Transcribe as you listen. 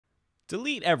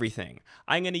Delete everything.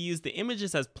 I'm going to use the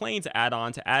images as planes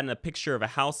add-on to add in a picture of a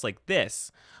house like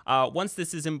this. Once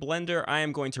this is in Blender, I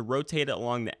am going to rotate it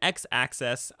along the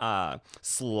x-axis,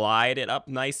 slide it up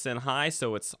nice and high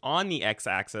so it's on the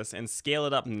x-axis, and scale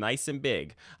it up nice and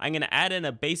big. I'm going to add in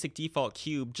a basic default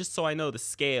cube just so I know the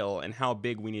scale and how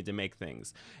big we need to make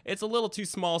things. It's a little too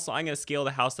small, so I'm going to scale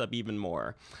the house up even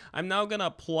more. I'm now going to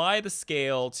apply the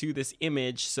scale to this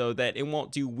image so that it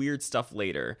won't do weird stuff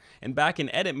later. And back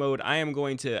in edit mode, I am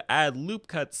going to add loop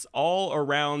cuts all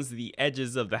around the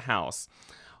edges of the house.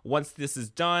 Once this is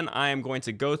done, I am going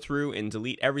to go through and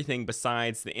delete everything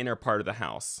besides the inner part of the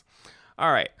house.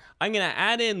 Alright, I'm going to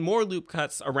add in more loop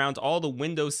cuts around all the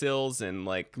windowsills and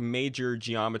like major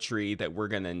geometry that we're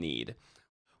going to need.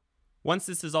 Once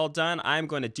this is all done, I'm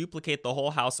going to duplicate the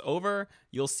whole house over.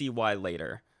 You'll see why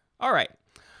later. Alright,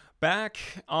 back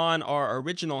on our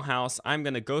original house, I'm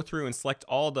going to go through and select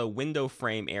all the window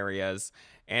frame areas,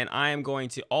 and I am going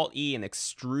to Alt-E and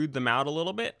extrude them out a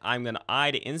little bit. I'm going to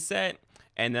I to inset,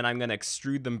 and then I'm going to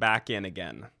extrude them back in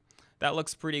again. That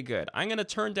looks pretty good. I'm going to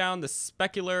turn down the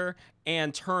specular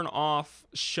and turn off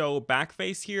show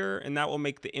backface here, and that will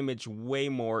make the image way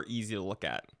more easy to look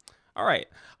at. Alright,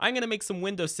 I'm going to make some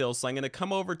windowsills, so I'm going to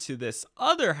come over to this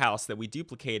other house that we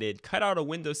duplicated, cut out a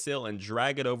windowsill, and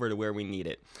drag it over to where we need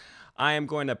it. I am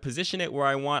going to position it where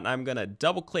I want. I'm going to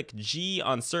double click G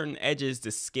on certain edges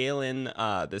to scale in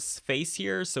this face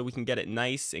here so we can get it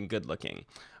nice and good looking.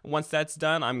 Once that's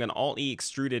done, I'm going to Alt-E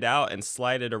extrude it out and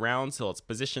slide it around till it's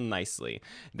positioned nicely.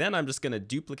 Then I'm just going to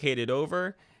duplicate it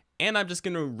over, and I'm just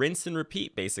going to rinse and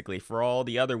repeat basically for all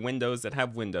the other windows that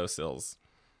have windowsills.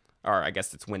 Or I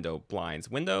guess it's window blinds,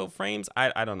 window frames.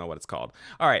 I don't know what it's called.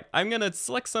 All right, I'm gonna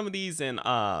select some of these and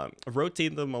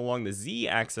rotate them along the Z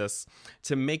axis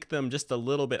to make them just a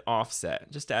little bit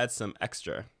offset, just to add some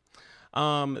extra.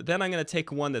 Then I'm gonna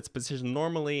take one that's positioned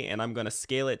normally and I'm gonna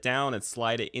scale it down and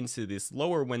slide it into this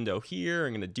lower window here.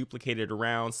 I'm gonna duplicate it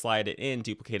around, slide it in,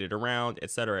 duplicate it around,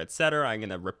 etc., etc. I'm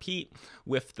gonna repeat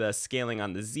with the scaling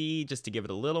on the Z just to give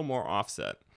it a little more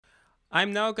offset.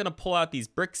 I'm now going to pull out these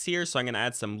bricks here, so I'm going to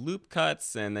add some loop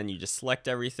cuts, and then you just select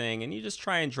everything, and you just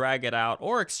try and drag it out,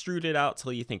 or extrude it out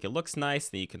till you think it looks nice.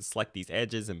 Then you can select these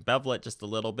edges and bevel it just a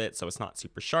little bit so it's not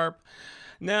super sharp.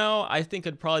 Now, I think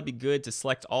it'd probably be good to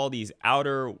select all these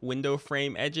outer window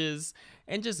frame edges,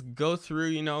 and just go through,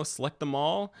 you know, select them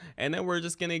all, and then we're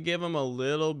just going to give them a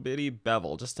little bitty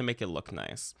bevel just to make it look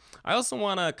nice. I also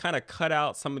want to kind of cut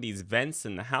out some of these vents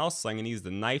in the house, so I'm going to use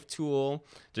the knife tool,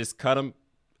 just cut them,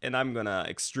 and I'm gonna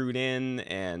extrude in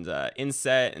and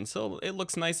inset until it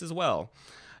looks nice as well.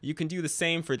 You can do the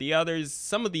same for the others.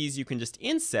 Some of these you can just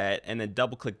inset and then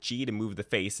double click G to move the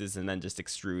faces and then just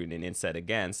extrude and inset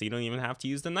again, so you don't even have to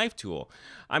use the knife tool.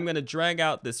 I'm gonna drag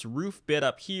out this roof bit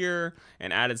up here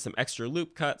and added some extra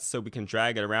loop cuts so we can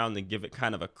drag it around and give it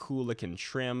kind of a cool looking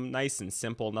trim. Nice and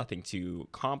simple, nothing too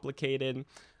complicated.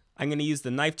 I'm going to use the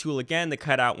knife tool again to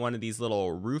cut out one of these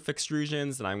little roof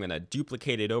extrusions, and I'm going to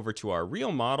duplicate it over to our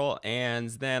real model, and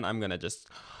then I'm going to just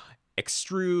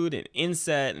extrude and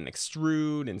inset and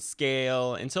extrude and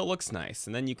scale until it looks nice.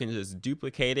 And then you can just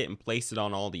duplicate it and place it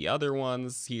on all the other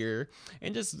ones here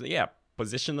and just, yeah,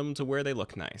 position them to where they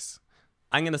look nice.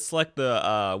 I'm going to select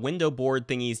the window board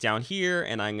thingies down here,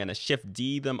 and I'm going to Shift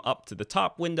D them up to the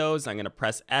top windows. I'm going to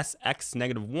press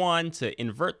SX-1 to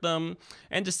invert them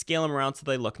and just scale them around so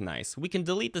they look nice. We can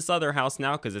delete this other house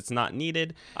now because it's not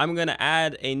needed. I'm going to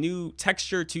add a new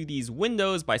texture to these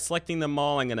windows by selecting them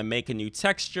all. I'm going to make a new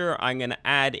texture. I'm going to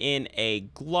add in a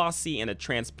glossy and a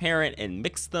transparent and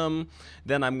mix them.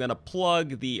 Then I'm going to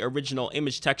plug the original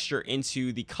image texture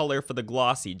into the color for the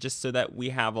glossy just so that we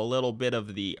have a little bit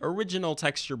of the original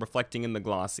texture reflecting in the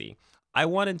glossy. I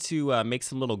wanted to make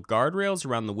some little guardrails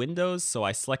around the windows, so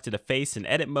I selected a face in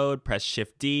edit mode, pressed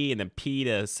Shift D and then P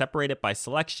to separate it by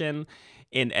selection.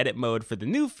 In edit mode for the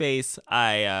new face,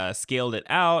 I scaled it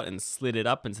out and slid it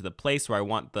up into the place where I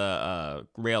want the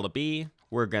rail to be.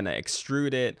 We're going to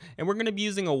extrude it, and we're going to be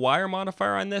using a wire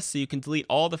modifier on this, so you can delete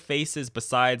all the faces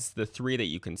besides the 3 that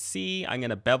you can see. I'm going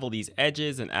to bevel these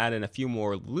edges and add in a few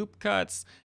more loop cuts.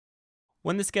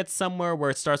 When this gets somewhere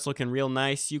where it starts looking real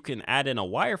nice, you can add in a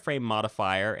wireframe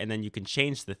modifier, and then you can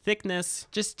change the thickness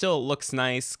just till it looks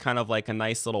nice, kind of like a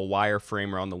nice little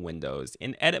wireframe around the windows.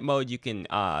 In edit mode, you can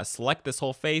select this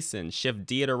whole face and Shift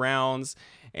D it around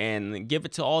and give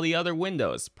it to all the other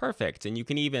windows. Perfect. And you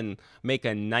can even make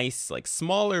a nice, like,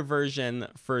 smaller version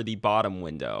for the bottom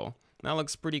window. That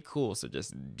looks pretty cool, so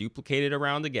just duplicate it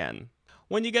around again.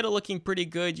 When you get it looking pretty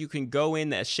good, you can go in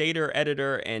the shader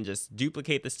editor and just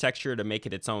duplicate this texture to make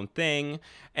it its own thing.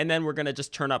 And then we're going to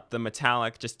just turn up the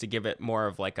metallic just to give it more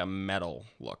of like a metal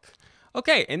look.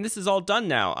 Okay, and this is all done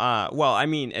now. Well, I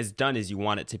mean, as done as you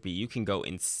want it to be. You can go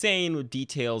insane with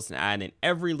details and add in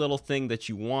every little thing that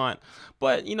you want.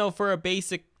 But, you know, for a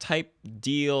basic type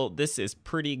deal, this is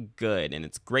pretty good. And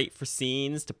it's great for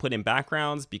scenes to put in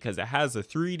backgrounds because it has a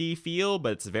 3D feel,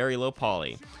 but it's very low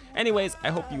poly. Anyways,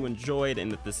 I hope you enjoyed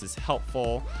and that this is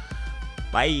helpful.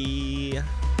 Bye!